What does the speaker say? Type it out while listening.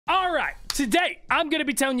All right, today I'm going to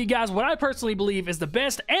be telling you guys what I personally believe is the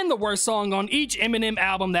best and the worst song on each Eminem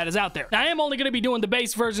album that is out there. Now, I am only going to be doing the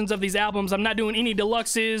bass versions of these albums. I'm not doing any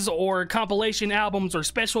deluxes or compilation albums or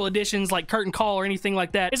special editions like Curtain Call or anything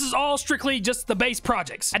like that. This is all strictly just the bass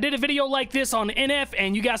projects. I did a video like this on NF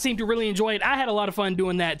and you guys seem to really enjoy it. I had a lot of fun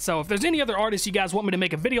doing that, so if there's any other artists you guys want me to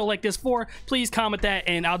make a video like this for, please comment that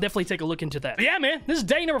and I'll definitely take a look into that. But yeah, man, this is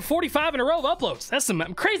day number 45 in a row of uploads. That's some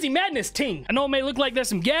crazy madness, team. I know it may look like there's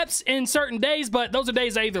some gaps in certain days, but those are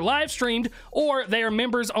days I either live streamed or they are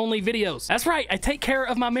members only videos. That's right, I take care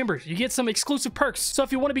of my members. You get some exclusive perks. So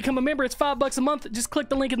if you want to become a member, it's $5 a month. Just click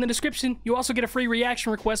the link in the description. You also get a free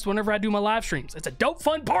reaction request whenever I do my live streams. It's a dope,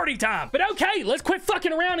 fun party time. But okay, let's quit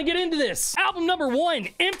fucking around and get into this. Album number 1,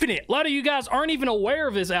 Infinite. A lot of you guys aren't even aware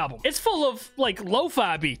of this album. It's full of like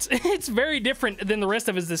lo-fi beats. It's very different than the rest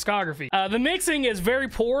of his discography. The mixing is very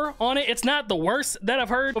poor on it. It's not the worst that I've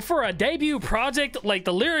heard, but for a debut project, like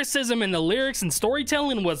the lyricism and the lyrics and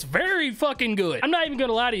storytelling was very fucking good. I'm not even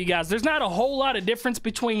gonna lie to you guys, there's not a whole lot of difference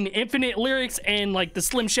between Infinite lyrics and like the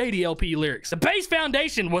Slim Shady LP lyrics. The base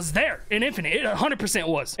foundation was there in Infinite. It 100%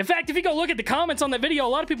 was. In fact, if you go look at the comments on that video, a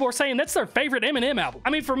lot of people are saying that's their favorite Eminem album. I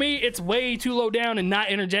mean, for me, it's way too low down and not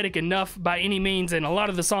energetic enough by any means, and a lot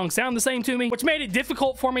of the songs sound the same to me, which made it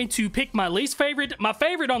difficult for me to pick my least favorite. My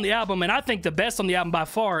favorite on the album, and I think the best on the album by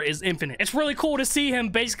far, is Infinite. It's really cool to see him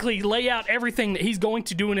basically lay out everything that he's going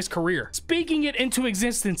to do in his career, speaking it into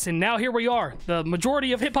existence, and now here we are. The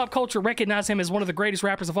majority of hip-hop culture recognize him as one of the greatest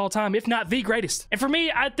rappers of all time, if not the greatest. And for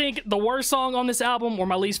me, I think the worst song on this album, or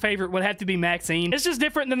my least favorite, would have to be Maxine. It's just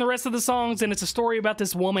different than the rest of the songs, and it's a story about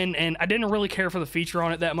this woman, and I didn't really care for the feature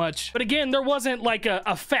on it that much. But again, there wasn't like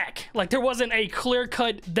a fact. Like, there wasn't a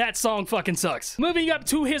clear-cut, that song fucking sucks. Moving up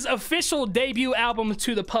to his official debut album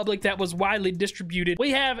to the public that was widely distributed,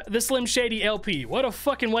 we have the Slim Shady LP. What a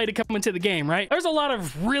fucking way to come into the game, right? There's a lot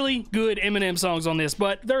of really good Eminem songs on this,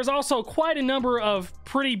 but there's also quite a number of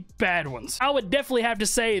pretty bad ones. I would definitely have to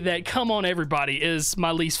say that Come On Everybody is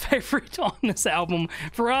my least favorite on this album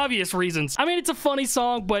for obvious reasons. I mean, it's a funny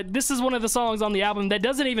song, but this is one of the songs on the album that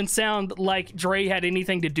doesn't even sound like Dre had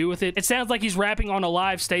anything to do with it. It sounds like he's rapping on a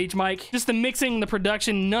live stage mic. Just the mixing, the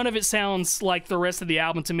production, none of it sounds like the rest of the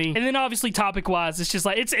album to me. And then obviously topic-wise, it's just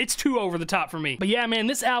like, it's too over the top for me. But yeah, man,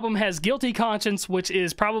 this album has Guilty Conscience, which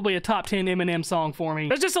is probably a top 10 Eminem song for me.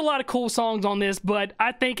 There's just a lot of cool songs on this, but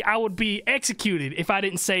I think I would be executed if I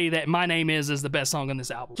didn't say that My Name Is the best song on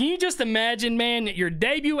this album. Can you just imagine, man, your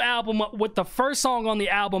debut album with the first song on the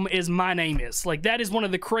album is My Name Is? Like, that is one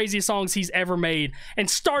of the craziest songs he's ever made, and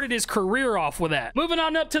started his career off with that. Moving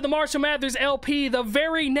on up to the Marshall Mathers LP the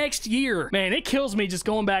very next year. Man, it kills me just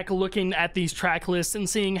going back looking at these track lists and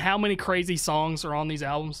seeing how many crazy songs are on these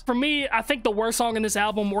albums. For me, I think the worst song on this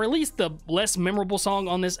album, or at least the less memorable song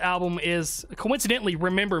on this album, is coincidentally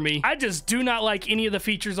Remember Me. I just do not like any of the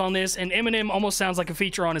features on this, and Eminem almost sounds like a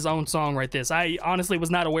feature on his own song right this. I honestly was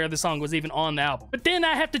not aware the song was even on the album. But then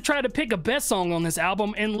I have to try to pick a best song on this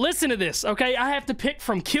album, and listen to this, okay? I have to pick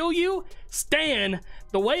from Kill You, Stan,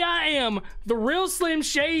 The Way I Am, The Real Slim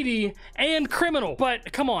Shady, and Criminal.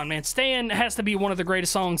 But come on, man, Stan has to be one of the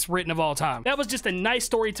greatest songs written of all time. That was just a nice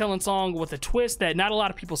storytelling song with a twist that not a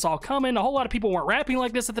lot of people saw coming. A whole lot of people weren't rapping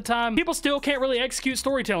like this at the time. People still can't really execute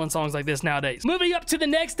storytelling songs like this nowadays. Moving up to the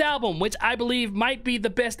next album, which I believe might be the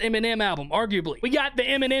best Eminem album, arguably. We got the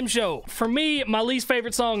Eminem Show. For me, my least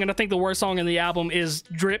favorite song, and I think the worst song in the album, is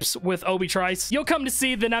Drips with Obi Trice. You'll come to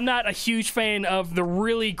see that I'm not a huge fan of the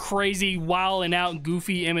really crazy, wild and out,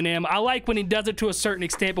 goofy Eminem. I like when he does it to a certain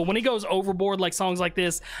extent, but when he goes overboard like songs like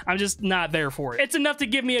this, I'm just not there for it. It's enough to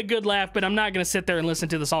give me a good laugh, but I'm not gonna sit there and listen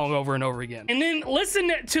to the song over and over again. And then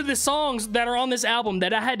listen to the songs that are on this album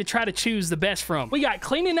that I had to try to choose the best from. We got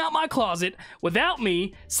Cleaning Out My Closet, Without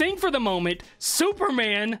Me, Sing for the Moment,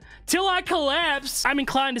 Superman, Till I Collapse. I'm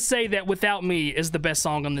inclined to say that Without Me is the best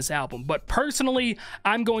song on this album, but personally,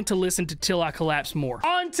 I'm going to listen to Till I Collapse more.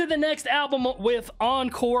 On to the next album with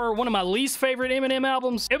Encore, one of my least favorite Eminem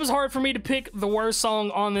albums. It was hard for me to pick the worst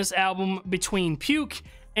song on this album between Puke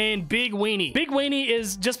and Big Weenie. Big Weenie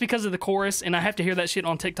is just because of the chorus, and I have to hear that shit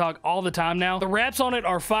on TikTok all the time now. The raps on it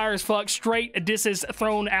are fire as fuck, straight disses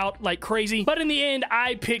thrown out like crazy. But in the end,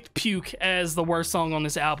 I picked Puke as the worst song on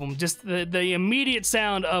this album. Just the immediate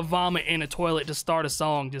sound of vomit in a toilet to start a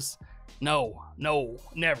song. Just no,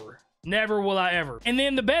 never. Never will I ever. And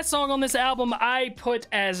then the best song on this album I put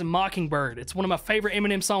as Mockingbird. It's one of my favorite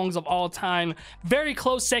Eminem songs of all time. Very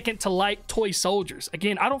close second to Like Toy Soldiers.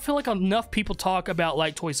 Again, I don't feel like enough people talk about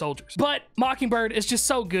Like Toy Soldiers, but Mockingbird is just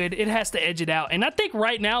so good, it has to edge it out. And I think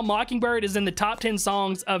right now Mockingbird is in the top 10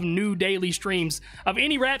 songs of new daily streams of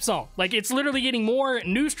any rap song. Like, it's literally getting more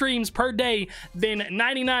new streams per day than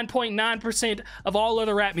 99.9% of all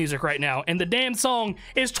other rap music right now. And the damn song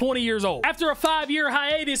is 20 years old. After a 5-year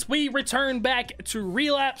hiatus, we return back to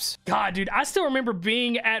Relapse. God, dude, I still remember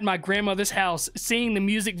being at my grandmother's house, seeing the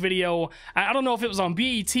music video. I don't know if it was on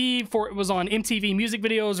BET, it was on MTV Music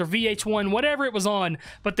Videos or VH1, whatever it was on,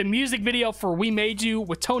 but the music video for We Made You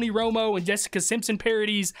with Tony Romo and Jessica Simpson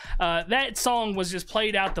parodies, that song was just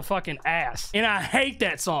played out the fucking ass. And I hate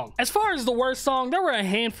that song. As far as the worst song, there were a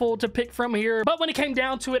handful to pick from here, but when it came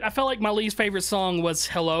down to it, I felt like my least favorite song was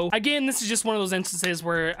Hello. Again, this is just one of those instances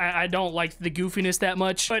where I don't like the goofiness that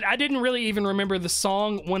much, but I didn't really even remember the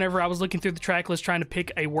song whenever I was looking through the track list trying to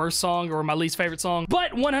pick a worst song or my least favorite song.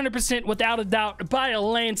 But 100% without a doubt, by a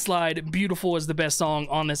landslide, Beautiful is the best song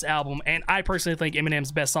on this album, and I personally think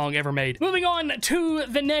Eminem's best song ever made. Moving on to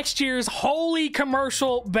the next year's holy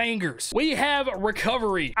commercial bangers. We have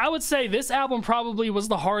Recovery. I would say this album probably was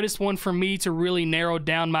the hardest one for me to really narrow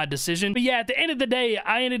down my decision. But yeah, at the end of the day,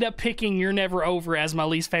 I ended up picking You're Never Over as my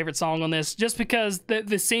least favorite song on this, just because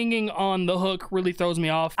the singing on the hook really throws me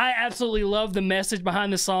off. I absolutely love the message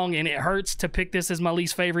behind the song, and it hurts to pick this as my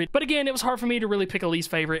least favorite. But again, it was hard for me to really pick a least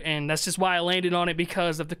favorite, and that's just why I landed on it,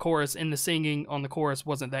 because of the chorus, and the singing on the chorus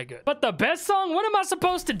wasn't that good. But the best song, what am I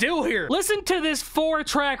supposed to do here? Listen to this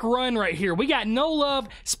 4-track run right here. We got No Love,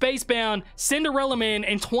 Spacebound, Cinderella Man,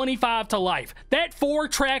 and 25 to Life. That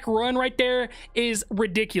 4-track run right there is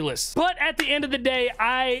ridiculous. But at the end of the day,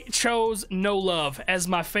 I chose No Love as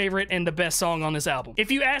my favorite and the best song on this album.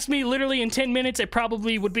 If you ask me literally in 10 minutes, it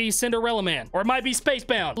probably would be Cinderella Man, or it might be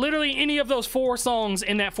Spacebound. Literally any of those 4 songs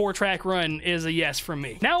in that 4-track run is a yes from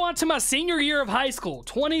me. Now on to my senior year of high school,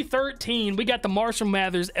 2013, we got the Marshall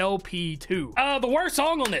Mathers LP 2. The worst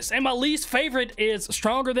song on this, and my least favorite, is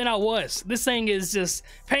Stronger Than I Was. This thing is just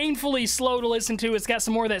painfully slow to listen to. It's got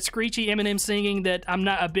some more of that screechy Eminem singing that I'm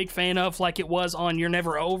not a big fan of, like it was on You're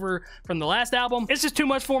Never Over from the last album. It's just too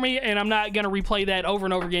much for me, and I'm not gonna replay that over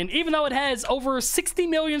and over again, even though it has over 60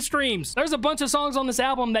 million streams. There's a bunch of songs on this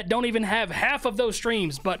album that don't even have half of those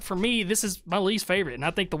streams, but for me, this is my least favorite, and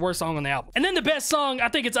I think the worst song on the album. And then the best song, I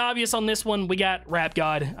think it's obvious on this one, we got Rap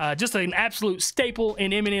God. Just an absolute staple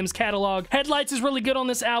in Eminem's catalog. Headlights is really good on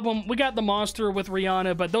this album. We got The Monster with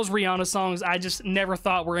Rihanna, but those Rihanna songs I just never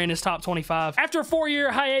thought were in his top 25. After a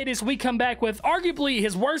 4-year hiatus, we come back with arguably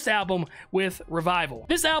his worst album with Revival.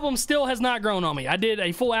 This album still has not grown on me. I did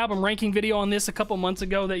a full album ranking video on this a couple months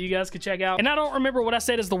ago that you guys could check out, and I don't remember what I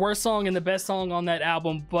said is the worst song and the best song on that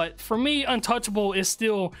album, but for me, Untouchable is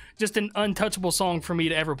still just an untouchable song for me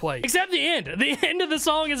to ever play. Except the end. The end of the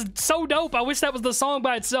song is so dope. I wish that was the song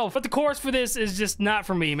by itself, but the chorus for this is just not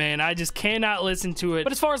for me, man. I just cannot listen to it.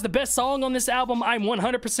 But as far as the best song on this album, I'm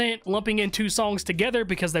 100% lumping in 2 songs together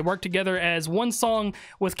because they work together as one song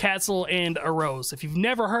with Catzel and A Rose. If you've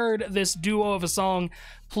never heard this duo of a song,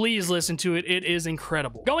 please listen to it. It is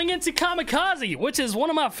incredible. Going into Kamikaze, which is one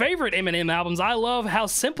of my favorite Eminem albums. I love how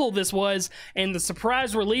simple this was, and the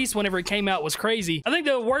surprise release whenever it came out was crazy. I think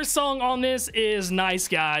the worst song on this is Nice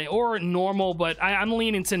Guy, or Normal, but I'm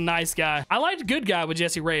leaning to Nice Guy. I liked Good Guy with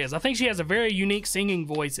Jessie Reyez. I think she has a very unique singing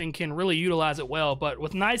voice and can really utilize it well, but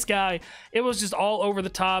with Nice Guy, it was just all over the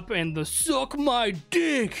top, and the suck my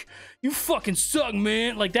dick, you fucking suck,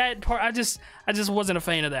 man. Like that part, I just wasn't a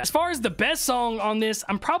fan of that. As far as the best song on this,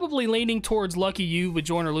 I'm probably leaning towards Lucky You with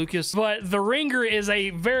Joyner Lucas, but The Ringer is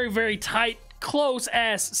a very, very tight,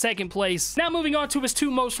 close-ass second place. Now moving on to his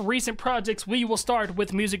 2 most recent projects, we will start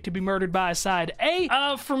with Music to Be Murdered By Side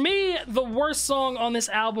A. For me, the worst song on this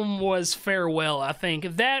album was Farewell, I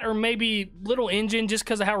think. That or maybe Little Engine, just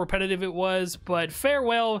because of how repetitive it was, but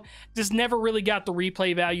Farewell just never really got the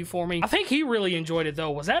replay value for me. I think he really enjoyed it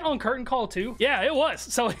though. Was that on Curtain Call too? Yeah, it was.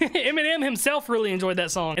 So Eminem himself really enjoyed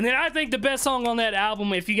that song. And then I think the best song on that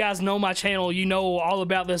album, if you guys know my channel, you know all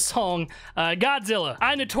about this song, Godzilla.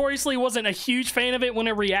 I notoriously wasn't a huge fan of it when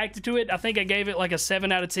I reacted to it. I think I gave it like a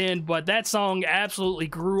 7 out of 10, but that song absolutely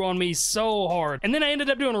grew on me so hard. And then I ended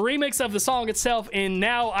up doing a remix of the song itself, and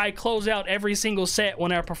now I close out every single set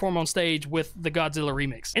when I perform on stage with the Godzilla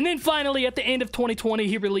remix. And then finally, at the end of 2020,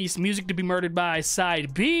 he released Music to Be Murdered By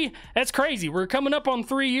Side B. That's crazy. We're coming up on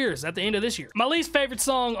 3 years at the end of this year. My least favorite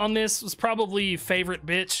song on this was probably Favorite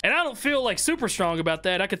Bitch, and I don't feel like super strong about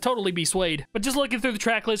that. I could totally be swayed, but just looking through the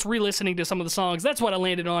track list, re-listening to some of the songs, that's what I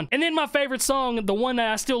landed on. And then my favorite favorite song, the one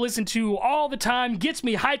that I still listen to all the time, gets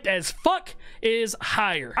me hyped as fuck, is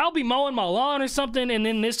Higher. I'll be mowing my lawn or something, and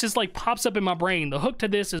then this just like pops up in my brain. The hook to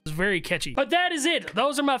this is very catchy. But that is it.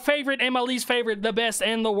 Those are my favorite and my least favorite, the best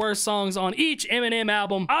and the worst songs on each Eminem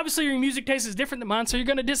album. Obviously, your music taste is different than mine, so you're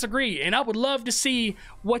gonna disagree, and I would love to see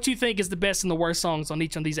what you think is the best and the worst songs on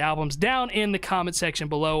each of these albums down in the comment section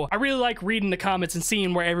below. I really like reading the comments and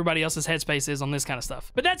seeing where everybody else's headspace is on this kind of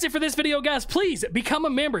stuff. But that's it for this video, guys. Please become a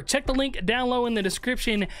member. Check the link down low in the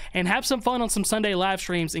description and have some fun on some Sunday live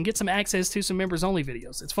streams and get some access to some members only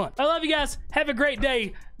videos. It's fun. I love you guys. Have a great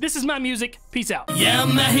day. This is my music. Peace out. Yeah,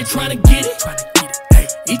 I'm out here trying to get it. Hey,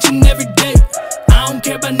 each and every day. I don't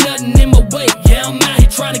care about nothing in my way. Yeah, I'm out here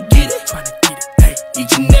trying to get it. Hey,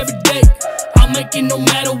 each and every day. I'll make it no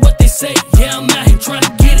matter what they say. Yeah, I'm out here trying to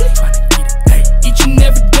get it.